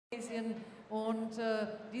Und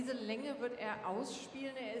diese Länge wird er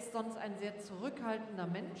ausspielen. Er ist sonst ein sehr zurückhaltender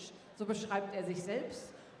Mensch, so beschreibt er sich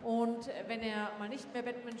selbst. Und wenn er mal nicht mehr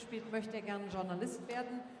Badminton spielt, möchte er gerne Journalist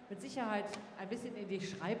werden. Mit Sicherheit ein bisschen in die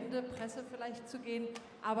schreibende Presse vielleicht zu gehen.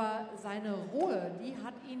 Aber seine Ruhe, die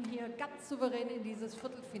hat ihn hier ganz souverän in dieses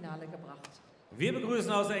Viertelfinale gebracht. Wir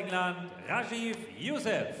begrüßen aus England Rajiv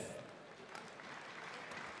Ouseph.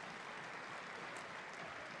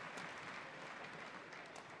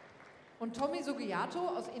 Und Tommy Sugiarto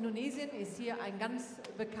aus Indonesien ist hier ein ganz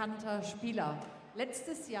bekannter Spieler.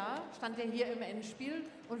 Letztes Jahr stand er hier im Endspiel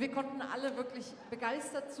und wir konnten alle wirklich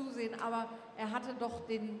begeistert zusehen, aber er hatte doch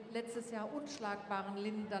den letztes Jahr unschlagbaren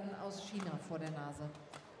Lin dann aus China vor der Nase.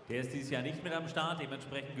 Der ist dieses Jahr nicht mit am Start,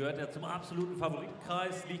 dementsprechend gehört er zum absoluten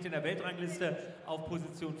Favoritenkreis, liegt in der Weltrangliste auf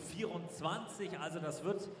Position 24, also das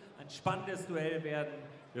wird ein spannendes Duell werden.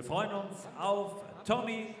 Wir freuen uns auf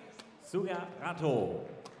Tommy Sugiarto.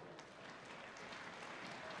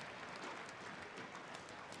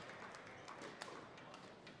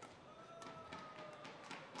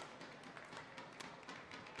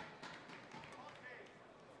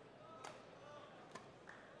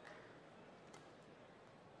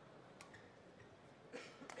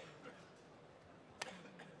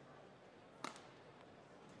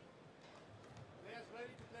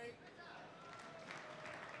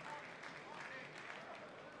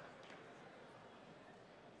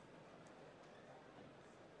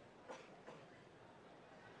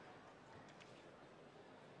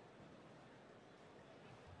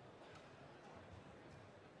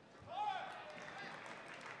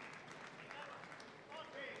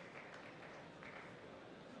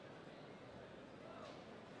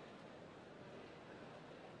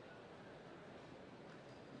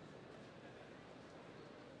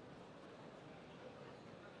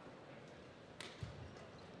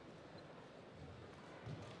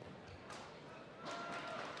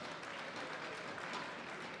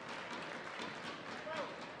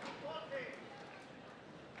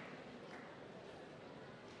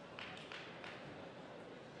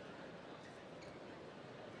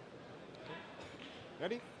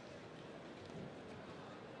 Ready?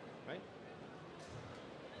 Right.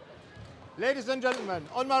 Ladies and gentlemen,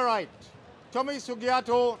 on my right, Tommy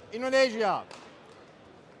Sugiarto, Indonesia.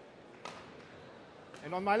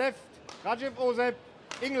 And on my left, Rajiv Ouseph,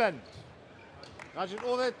 England. Rajiv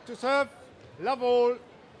Ouseph to serve, love all,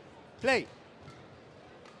 play.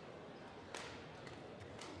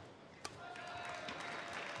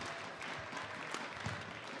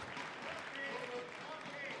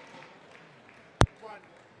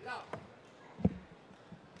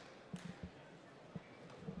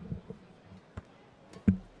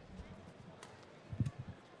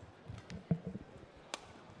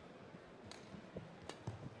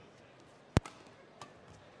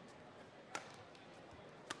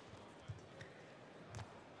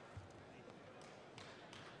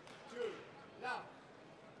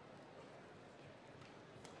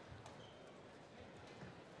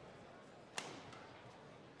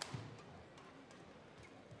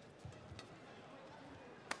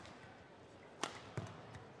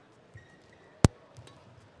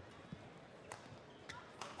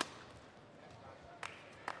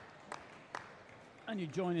 And you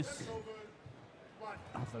join us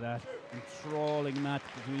after that enthralling match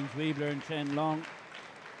between Zwiebler and Chen Long.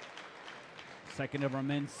 Second ever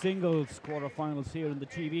men's singles quarterfinals here in the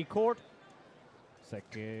TV court.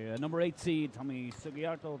 Number 8 seed Tommy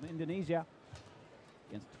Sugiarto of Indonesia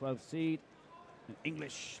against 12th seed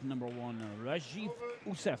English number 1 Rajiv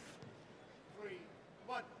Ouseph.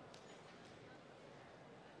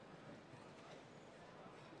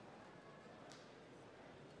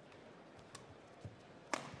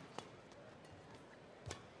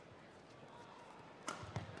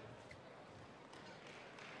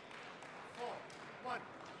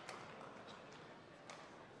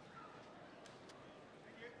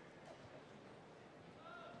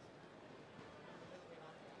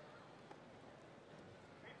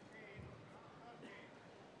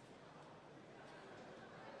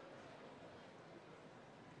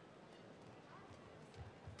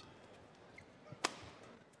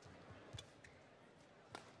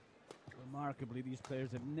 Remarkably, these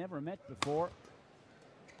players have never met before.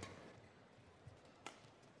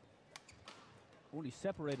 Only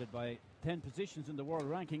separated by 10 positions in the world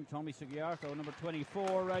ranking. Tommy Sugiarto, number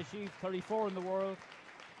 24, Rajiv, 34 in the world.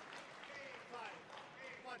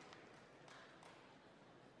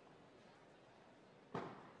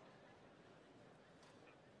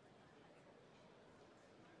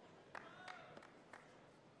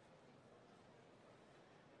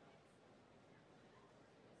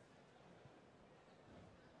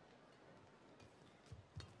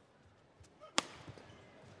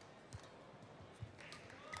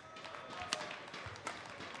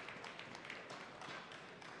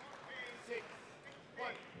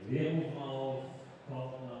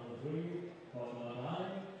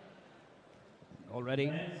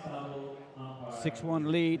 already. 6-1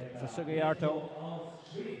 lead for Sugiarto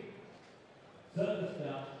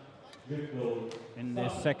in the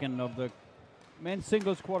second of the men's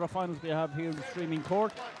singles quarterfinals we have here in the streaming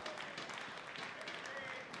court.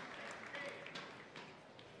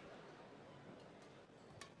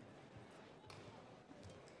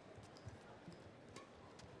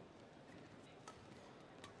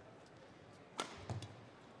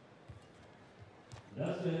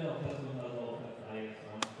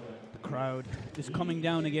 The crowd is coming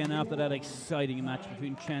down again after that exciting match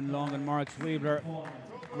between Chen Long and Mark Zwiebler.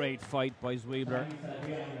 Great fight by Zwiebler.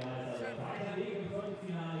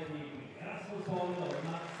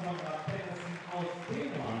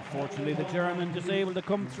 Unfortunately, the German just able to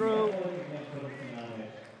come through.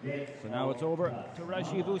 So now it's over to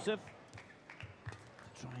Rajiv Ouseph to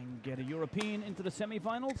try and get a European into the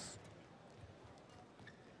semi-finals.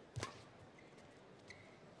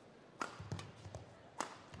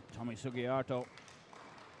 Tommy Sugiarto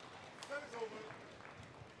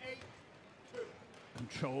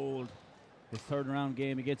controlled his third round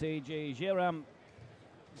game against AJ Jairam,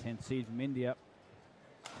 10th seed from India,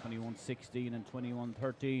 21-16 and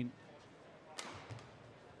 21-13.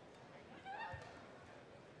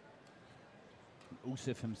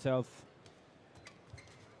 Ouseph himself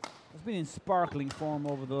has been in sparkling form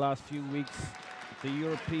over the last few weeks. The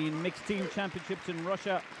European Mixed Team Championships in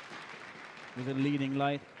Russia was a leading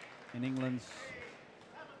light in England's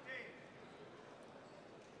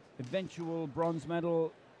eventual bronze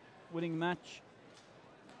medal winning match,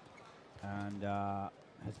 and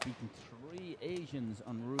has beaten 3 Asians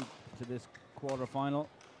en route to this quarter-final.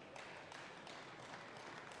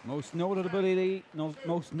 Most notably,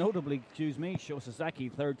 Sho Sasaki,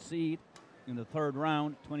 third seed in the third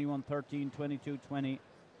round, 21-13, 22-20.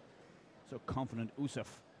 So confident Ouseph.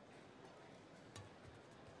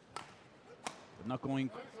 But not going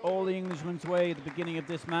all the Englishman's way at the beginning of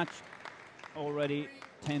this match. Already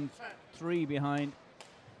 10-3 behind.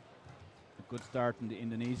 A good start in the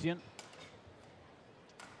Indonesian.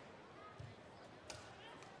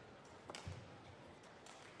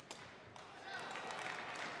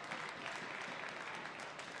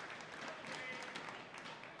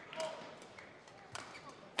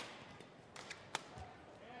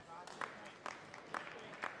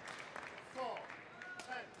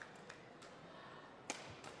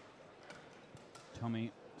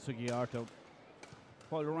 Tommy Sugiarto,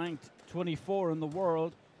 while ranked 24 in the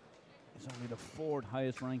world, is only the 4th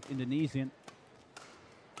highest ranked Indonesian,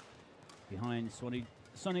 behind Sonny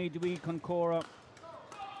Dwi Konkora,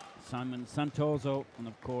 Simon Santoso, and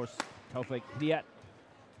of course Taufik Hidayat.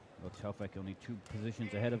 Well, Taufik only 2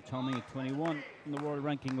 positions ahead of Tommy at 21 in the world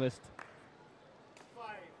ranking list.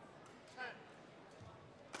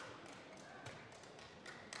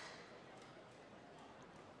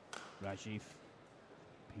 Rajiv,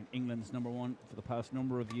 England's #1 for the past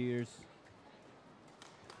number of years.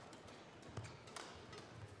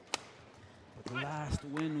 But the last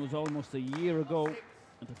win was almost a year ago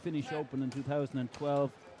at the Finnish Open in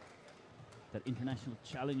 2012. That international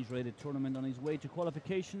challenge rated tournament on his way to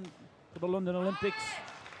qualification for the London Olympics.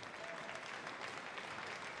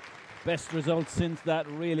 Best results since that,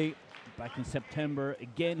 really, back in September,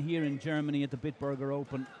 again here in Germany at the Bitburger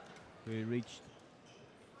Open, where he reached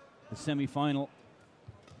the semi-final.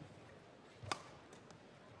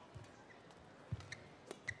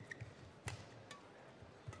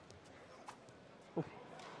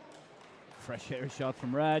 Fresh air shot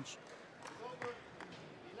from Raj.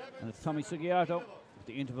 And it's Tommy Sugiarto with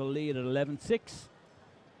the interval lead at 11-6.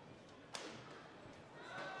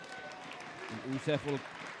 And Ouseph will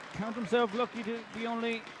count himself lucky to be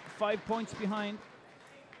only 5 points behind.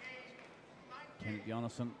 Kenneth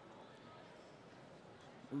Jonassen.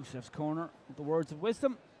 Ousef's corner with the words of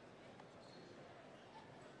wisdom.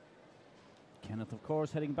 Kenneth, of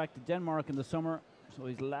course, heading back to Denmark in the summer, so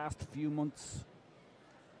his last few months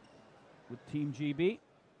with Team GB.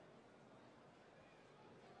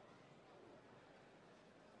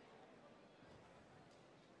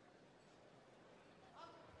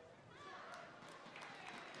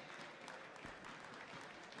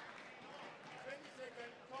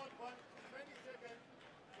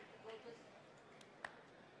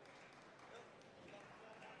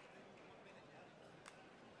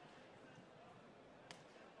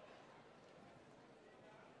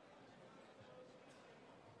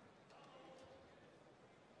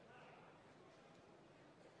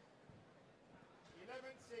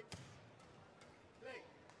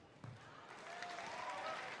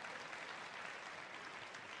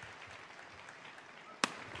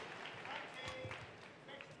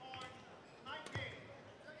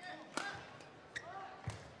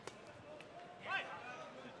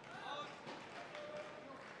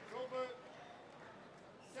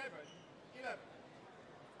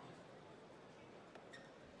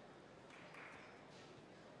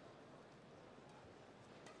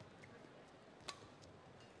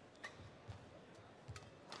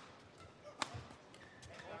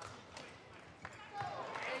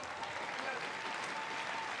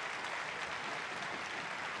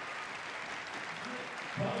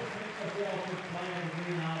 dass wir auch mit Feiern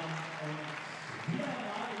gesehen haben. Und wieder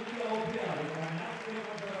mal in die Europäer. Wir haben herzlich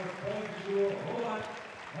unter das polnische Robert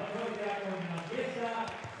Sugiarto und Magister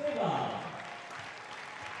Silva.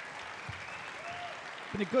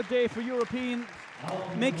 Been a good day for European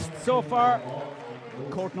mixed so far.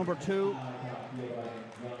 Court number 2.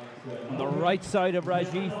 On the right side of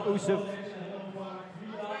Rajiv Ouseph.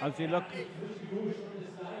 As you look,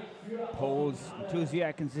 Poles,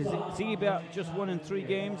 Tuziak and Ziba just won in 3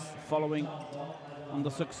 games, following on the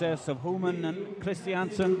success of Human and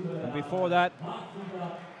Christiansen, and before that,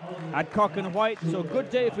 Adcock and White. So good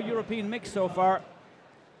day for European mix so far.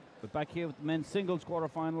 But back here with the men's singles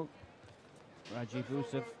quarter-final, Rajiv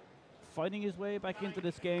Ouseph fighting his way back into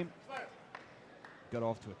this game. Got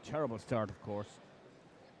off to a terrible start, of course.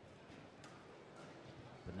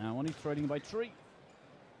 But now only trading by 3.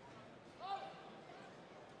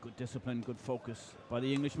 Good discipline, good focus by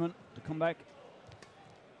the Englishman to come back.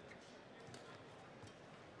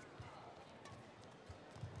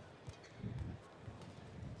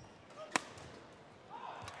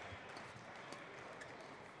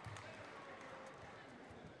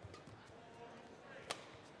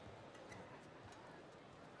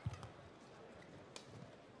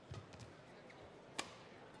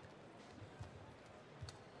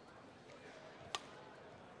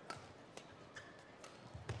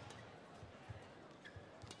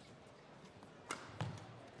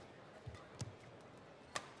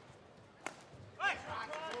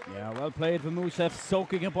 Yeah, well played from Ouseph,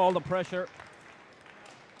 soaking up all the pressure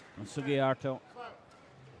on Sugiarto.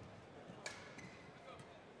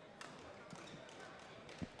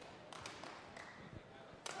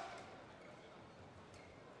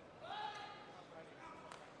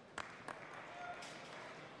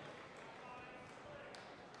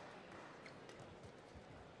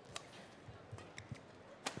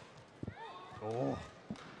 Oh.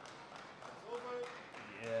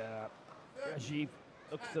 Yeah. Rajiv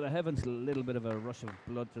looks to the heavens, a little bit of a rush of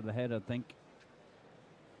blood to the head, I think.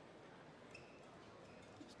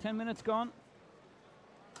 It's 10 minutes gone.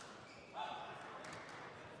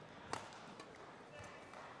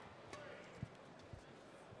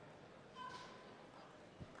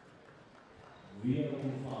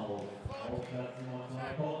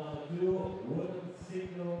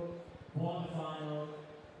 Quarterfinal.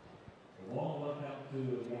 A warm welcome to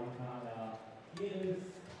young Canada. Here is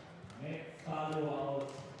next follow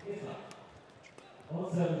out Isla. On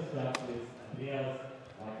service job is Andreas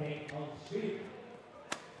Martin on street.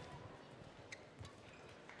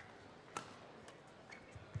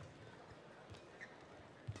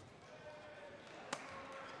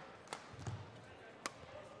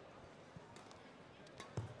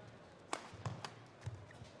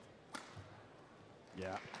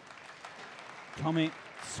 Yeah. Tommy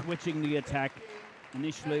switching the attack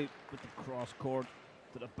initially with the cross court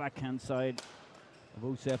to the backhand side of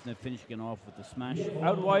Ouseph, and then finishing off with the smash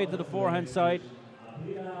out wide to the forehand side.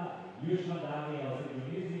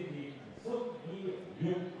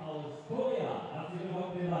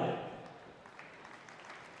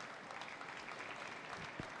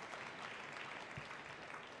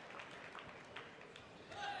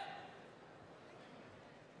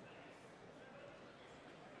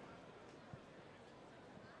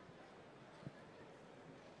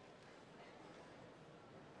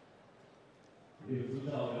 Liebe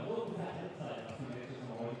Zuschauer, wir haben so gute Halbzeit, was die Matches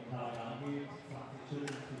am heutigen Tag angeht. 20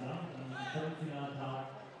 Stunden zusammen am fünffinalen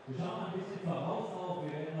Tag. Wir schauen ein bisschen voraus auf.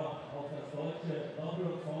 Wir werden noch auf das deutsche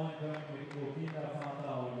Doppel freuen können mit Udo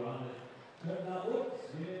Kindervater und Johannes Köppler. Und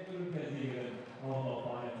wir werden Olympiasiegerin auch noch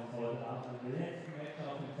feiern uns heute Abend im letzten Match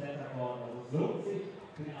auf dem Center Court. Also es lohnt sich,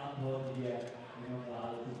 für die Abend heute hier in unserer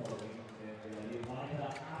Halle zu verbringen. Denn wir erleben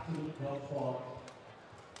weiter absolut Top-Sport.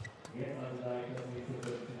 Jetzt also gleich das nächste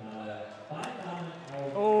Viertelfinale.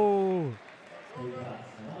 Oh!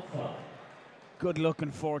 Good luck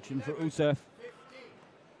and fortune for Ouseph.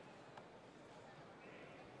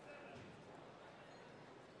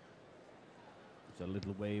 It's a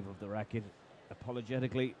little wave of the racket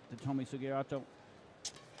apologetically to Tommy Sugiarto.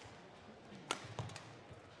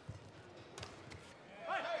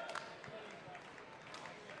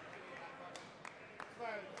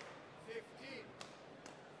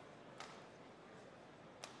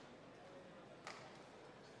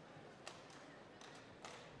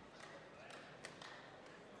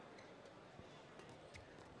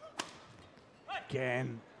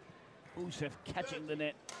 Again, Ouseph catching the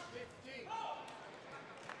net.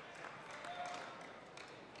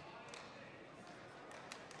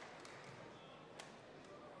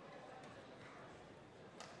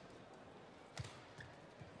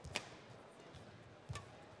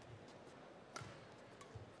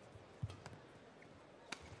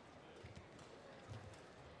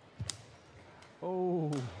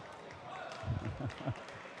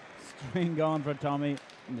 String gone for Tommy,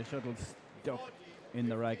 and the shuttle stuck in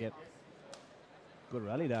the racket. Good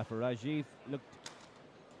rally that for Rajiv. Looked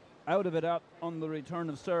out of it out on the return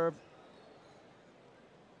of serve.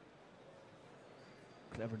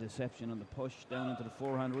 Clever deception on the push down into the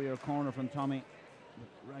forehand rear corner from Tommy.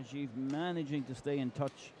 But Rajiv managing to stay in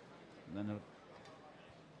touch. And then a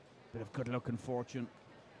bit of good luck and fortune.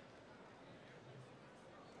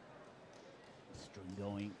 String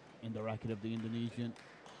going in the racket of the Indonesian.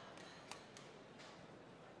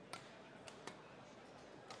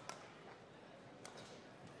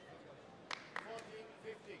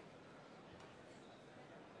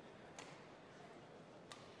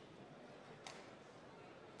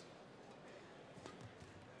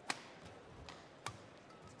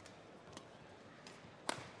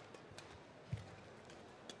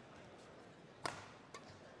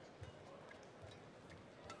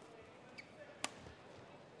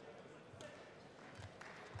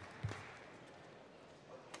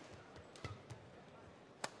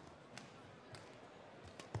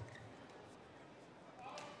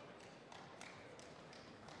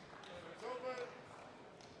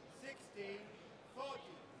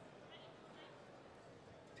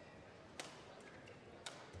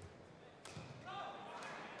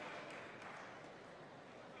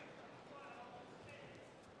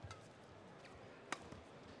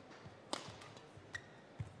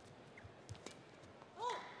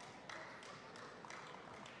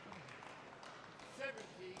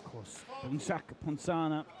 Of course, Bungsak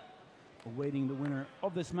Ponsana awaiting the winner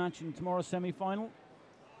of this match in tomorrow's semi-final.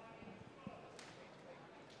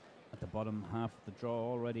 At the bottom half of the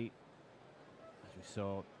draw already, as we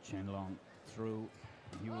saw Chen Long through.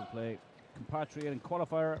 He will play compatriot and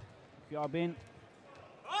qualifier Hua Bin.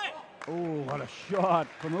 Oh, what a shot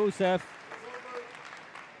from Ouseph.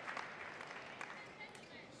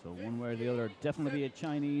 So one way or the other, definitely be a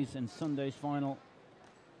Chinese in Sunday's final.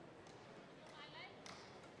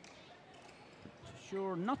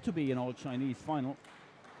 Sure not to be an all-Chinese final.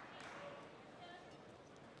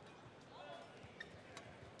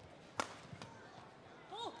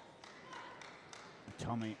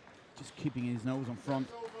 Tommy just keeping his nose in front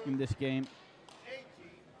in this game.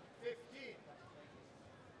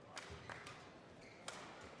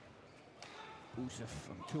 Ouseph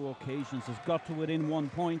on 2 occasions has got to within 1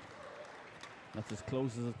 point. That's as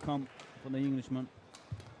close as it's come for the Englishman.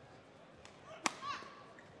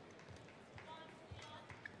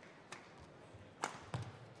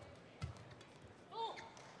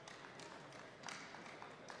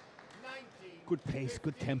 Good pace,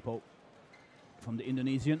 good tempo from the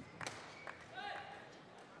Indonesian.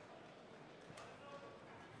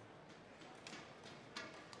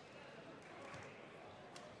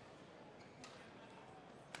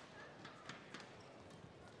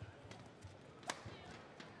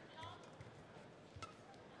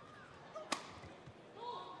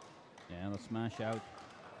 Yeah, the smash out.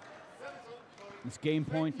 It's game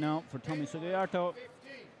point now for Tommy Sugiarto.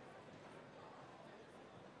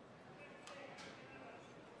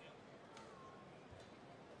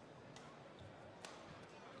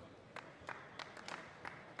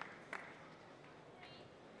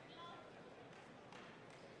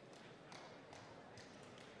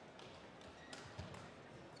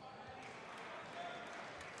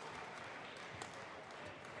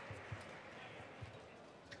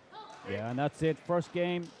 Yeah, and that's it. First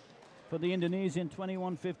game for the Indonesian,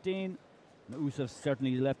 21-15. Ouseph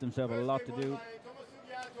certainly left himself a lot to do.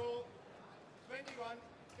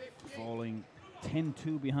 Falling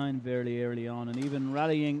 10-2 behind very early on, and even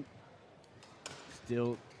rallying,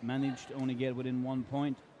 still managed to only get within 1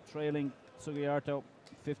 point, trailing Sugiarto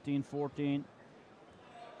 15-14.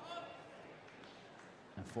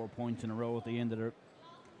 And 4 points in a row at the end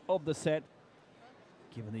of the set,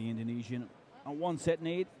 giving the Indonesian a 1 set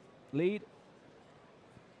lead.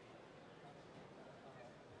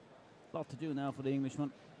 Lot to do now for the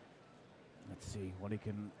Englishman. Let's see what he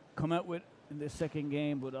can come out with in this second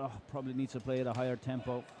game, but probably needs to play at a higher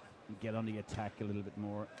tempo and get on the attack a little bit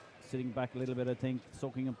more. Sitting back a little bit, I think,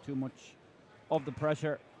 soaking up too much of the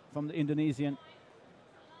pressure from the Indonesian.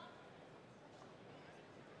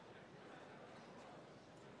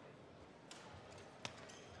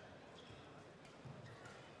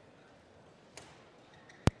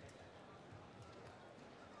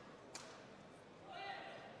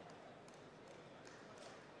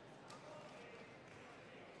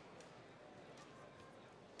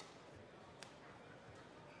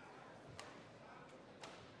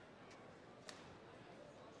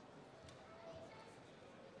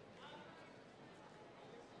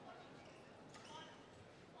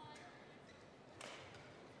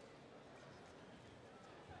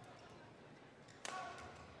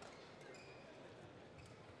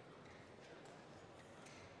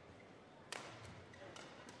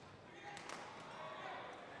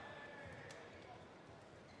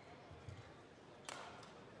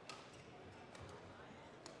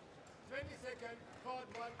 20 seconds,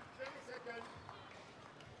 third one, 20 seconds.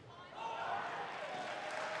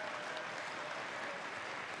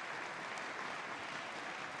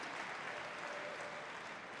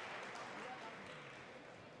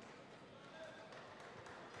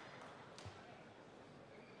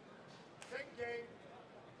 Second game,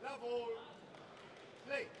 level,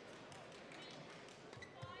 play.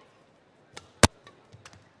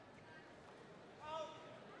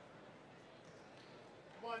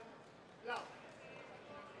 One, love.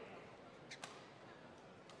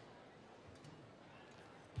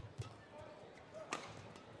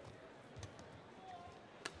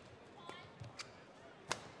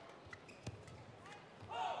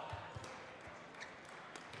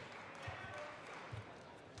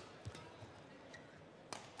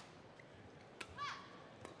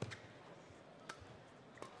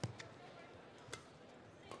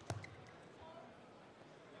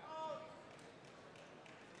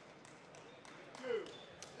 Two,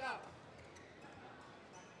 love.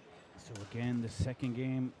 So again, the second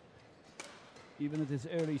game, even at this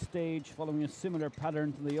early stage, following a similar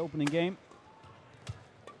pattern to the opening game.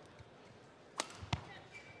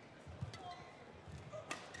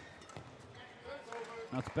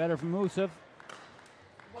 That's better from Ouseph.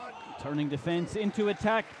 Turning defense into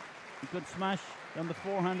attack. Good smash down the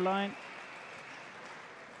forehand line.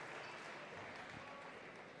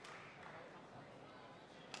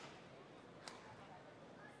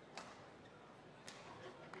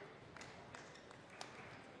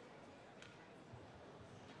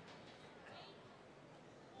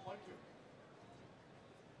 One, two.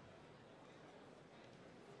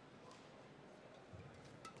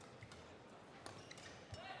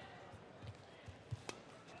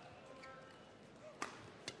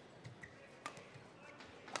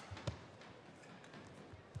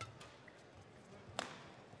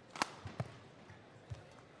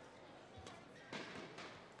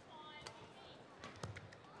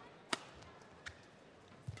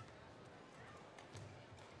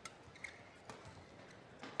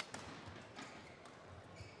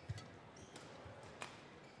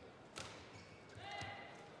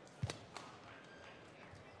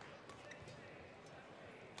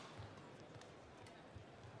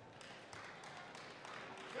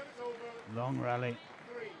 Service over. Long rally.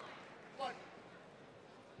 3, 1.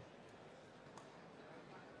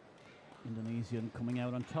 Indonesian coming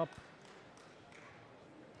out on top.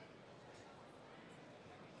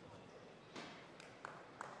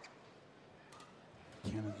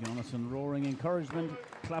 Kenneth Jonasson roaring encouragement,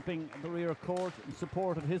 clapping at the rear court in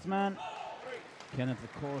support of his man. Kenneth,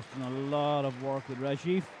 of course, done a lot of work with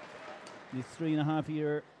Rajiv in his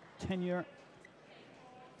 3.5-year tenure.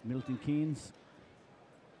 Milton Keynes.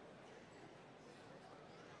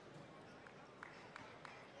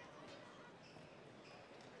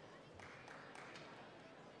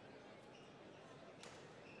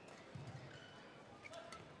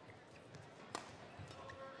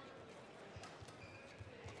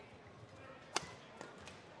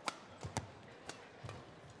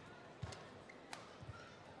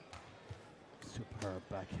 Superb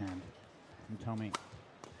backhand from Tommy.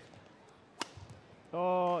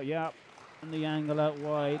 Oh, yeah, and the angle out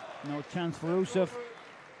wide. No chance for Ouseph.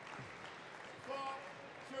 4,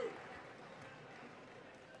 2.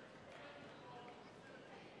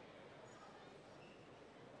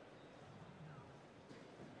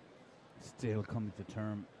 Still coming to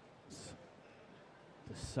terms.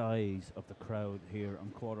 The size of the crowd here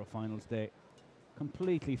on quarterfinals day.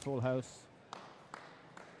 Completely full house.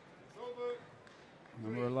 Over.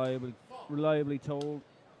 And reliably told,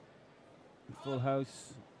 full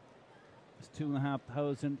house. It's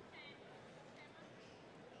 2,500.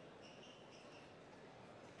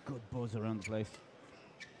 Good buzz around the place.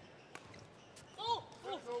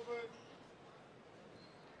 Service over.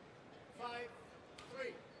 5,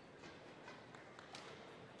 3.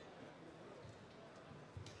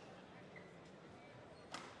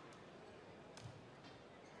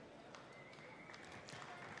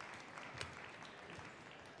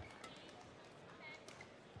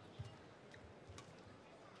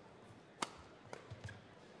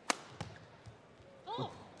 Oh,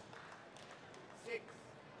 6,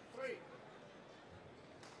 3.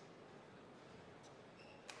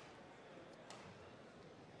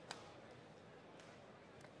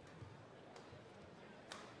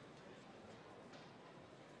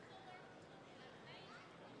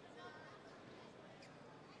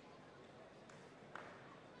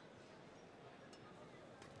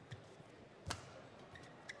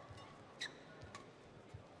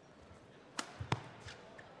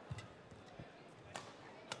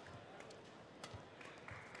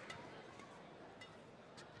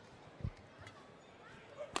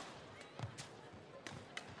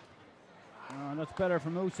 that's better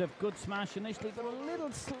from Ouseph. Good smash initially, but a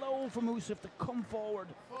little slow from Ouseph to come forward,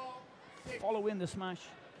 follow in the smash.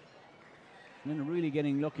 And then really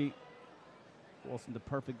getting lucky. Wasn't the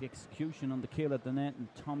perfect execution on the kill at the net, and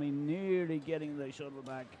Tommy nearly getting the shuttle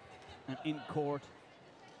back and in court.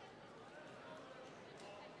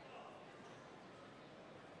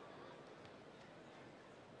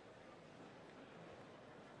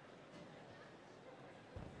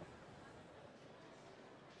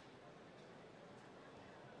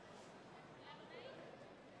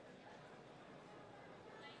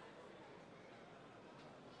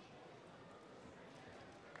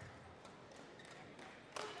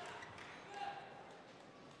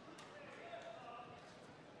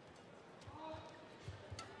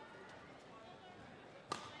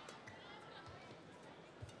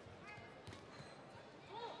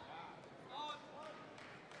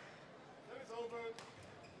 Over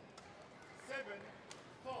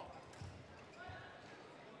 7-4.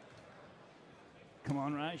 Come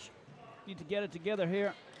on, Raj. Need to get it together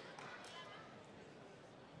here.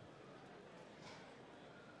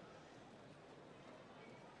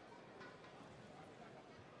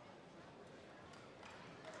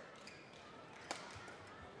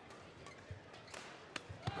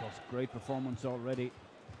 Of course, great performance already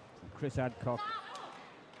from Chris Adcock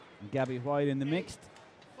and Gabby White in the mixed.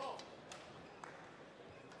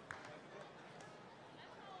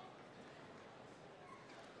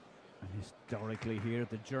 Historically here at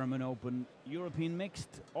the German Open, European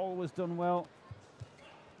mixed, always done well.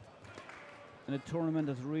 And the tournament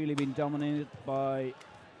has really been dominated by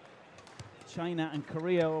China and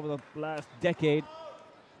Korea over the last decade.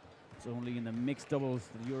 It's only in the mixed doubles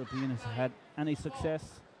that the European has had any success.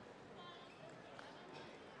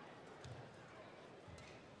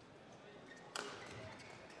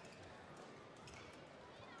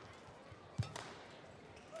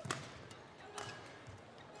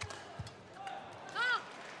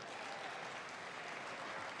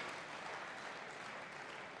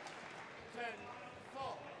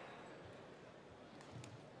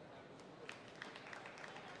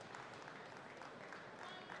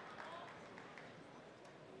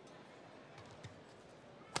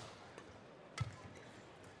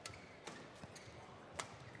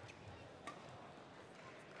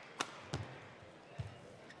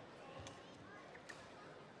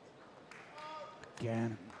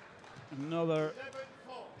 Again, another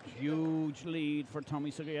huge lead for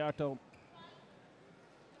Tommy Sugiarto.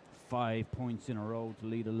 5 points in a row to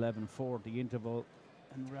lead 11-4 at the interval.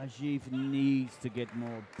 And Rajiv needs to get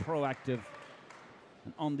more proactive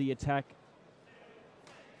and on the attack.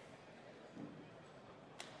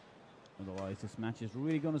 Otherwise, this match is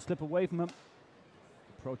really going to slip away from him.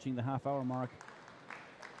 Approaching the half-hour mark.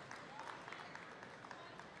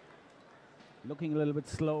 Looking a little bit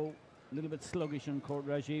slow. A little bit sluggish on court,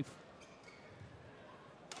 Rajiv.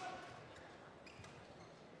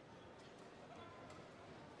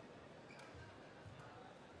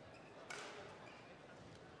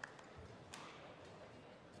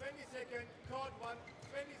 Court 1,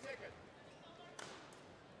 20 seconds.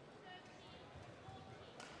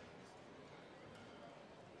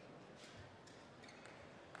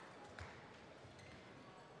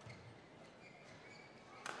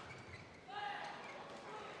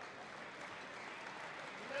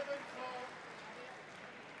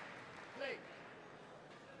 Play.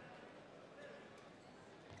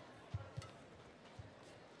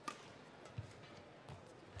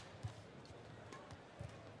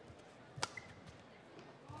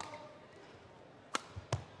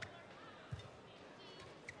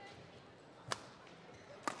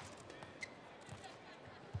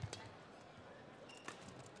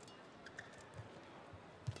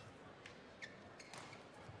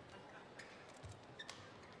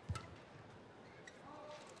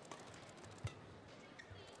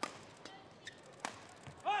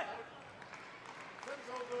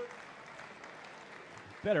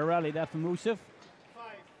 Better rally that from Ouseph.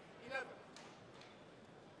 5-11.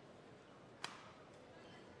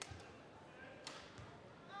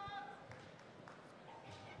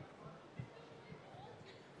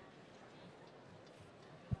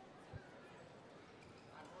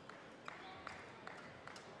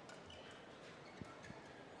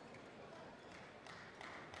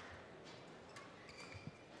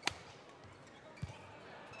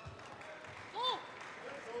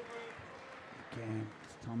 Again,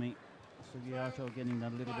 it's Tommy Sugiarto getting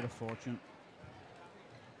that little bit of fortune.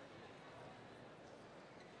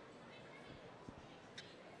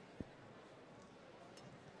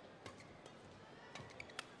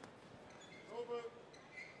 Over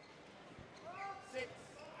 6-5.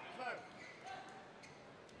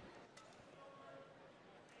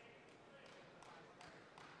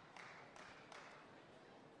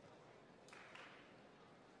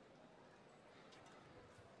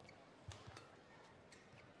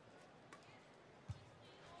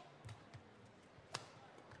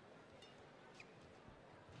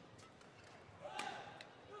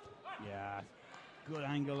 Good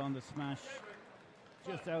angle on the smash.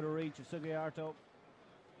 Just out of reach of Sugiarto.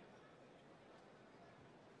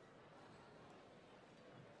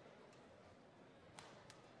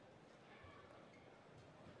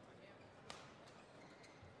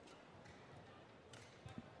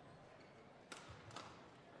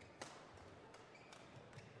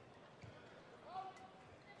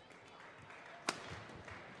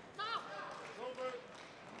 Over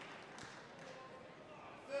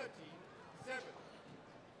 37.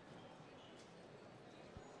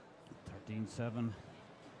 13-7.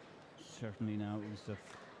 Certainly now Ouseph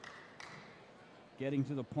getting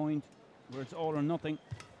to the point where it's all or nothing.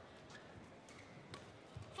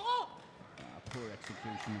 Poor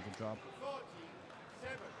execution of the drop.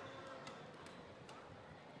 47.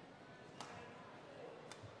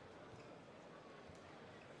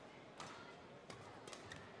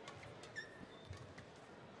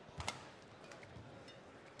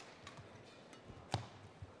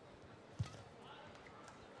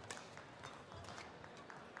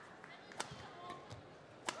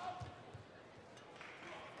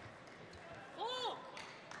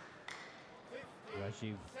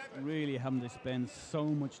 Rajiv really having to spend so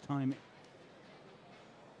much time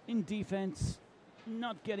in defense,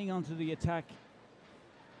 not getting onto the attack.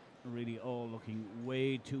 Really all looking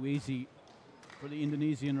way too easy for the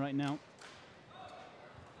Indonesian right now.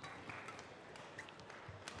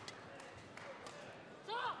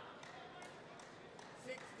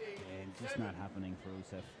 And just not happening for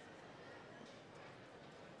Ouseph.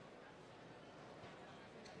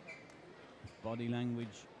 Body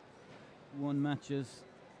language won matches.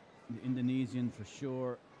 The Indonesian for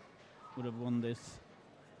sure would have won this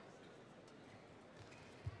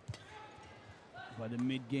by the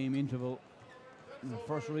mid-game interval. The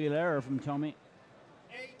first real error from Tommy.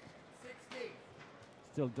 8-16.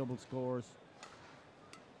 Still double scores.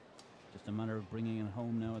 Just a matter of bringing it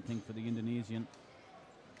home now, I think, for the Indonesian.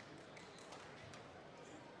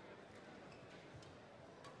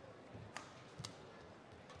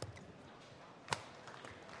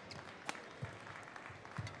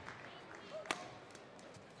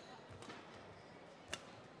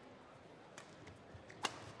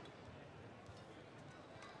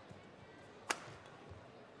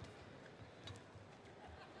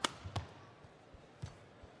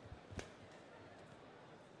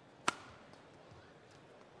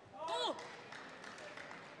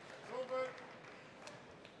 Over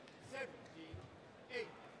 17-8.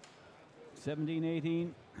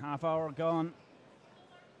 17-18, half hour gone.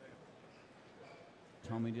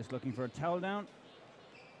 Tommy just looking for a towel down.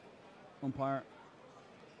 Umpire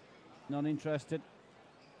not interested.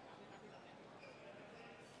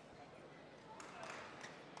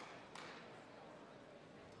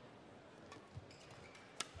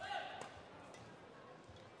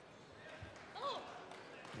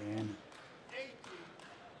 Again,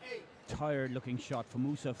 18-8. tired looking shot from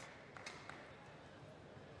Ouseph.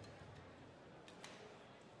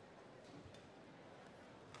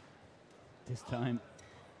 This time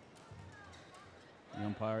the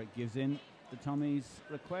umpire gives in to Tommy's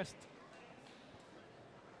request.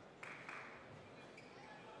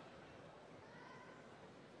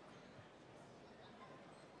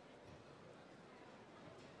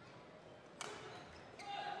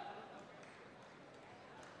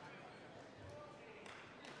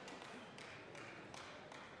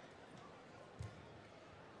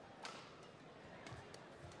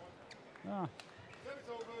 Service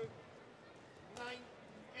over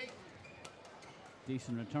 9-8.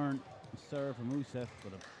 Decent return serve from Ouseph,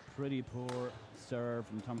 but a pretty poor serve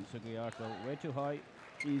from Tommy Sugiarto. Way too high,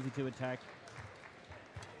 easy to attack.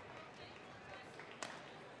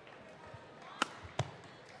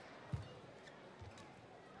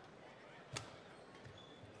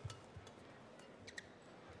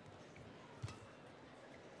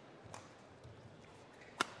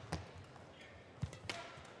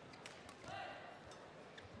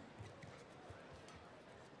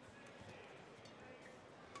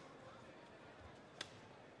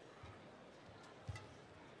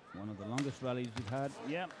 One of the longest rallies we've had.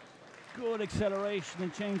 Yeah, good acceleration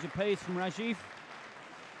and change of pace from Rajiv. 10-18.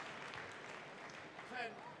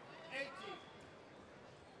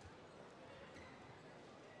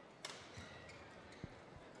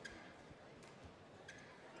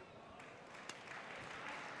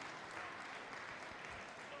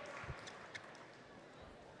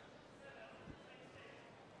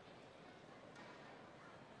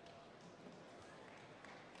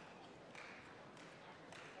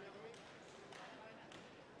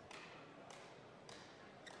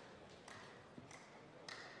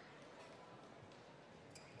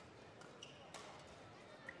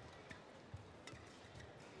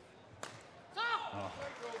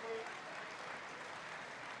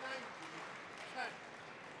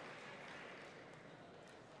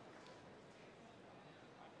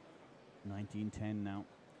 19-10 now.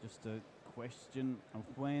 Just a question of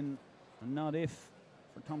when and not if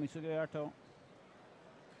for Tommy Sugiarto.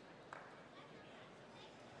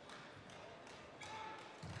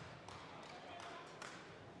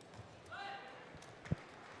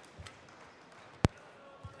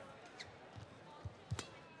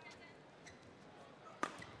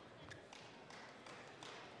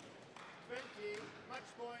 Match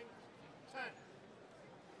point 10.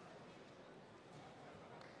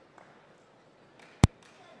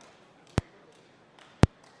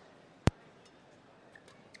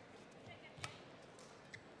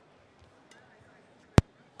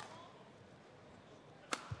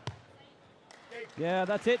 Yeah,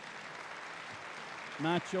 that's it.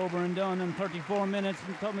 Match over and done in 34 minutes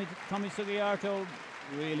from Tommy Sugiarto.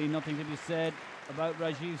 Really nothing to be said about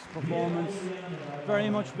Rajiv's performance. Very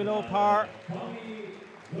much below par.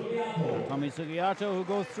 Tommy Sugiarto, who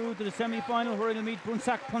goes through to the semi-final where he'll meet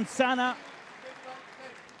Brunsak Ponsana.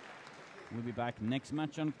 We'll be back next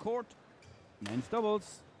match on court. Men's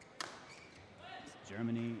doubles. It's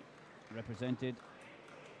Germany represented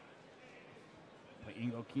by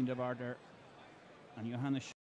Ingo Kinderbarter and Johannes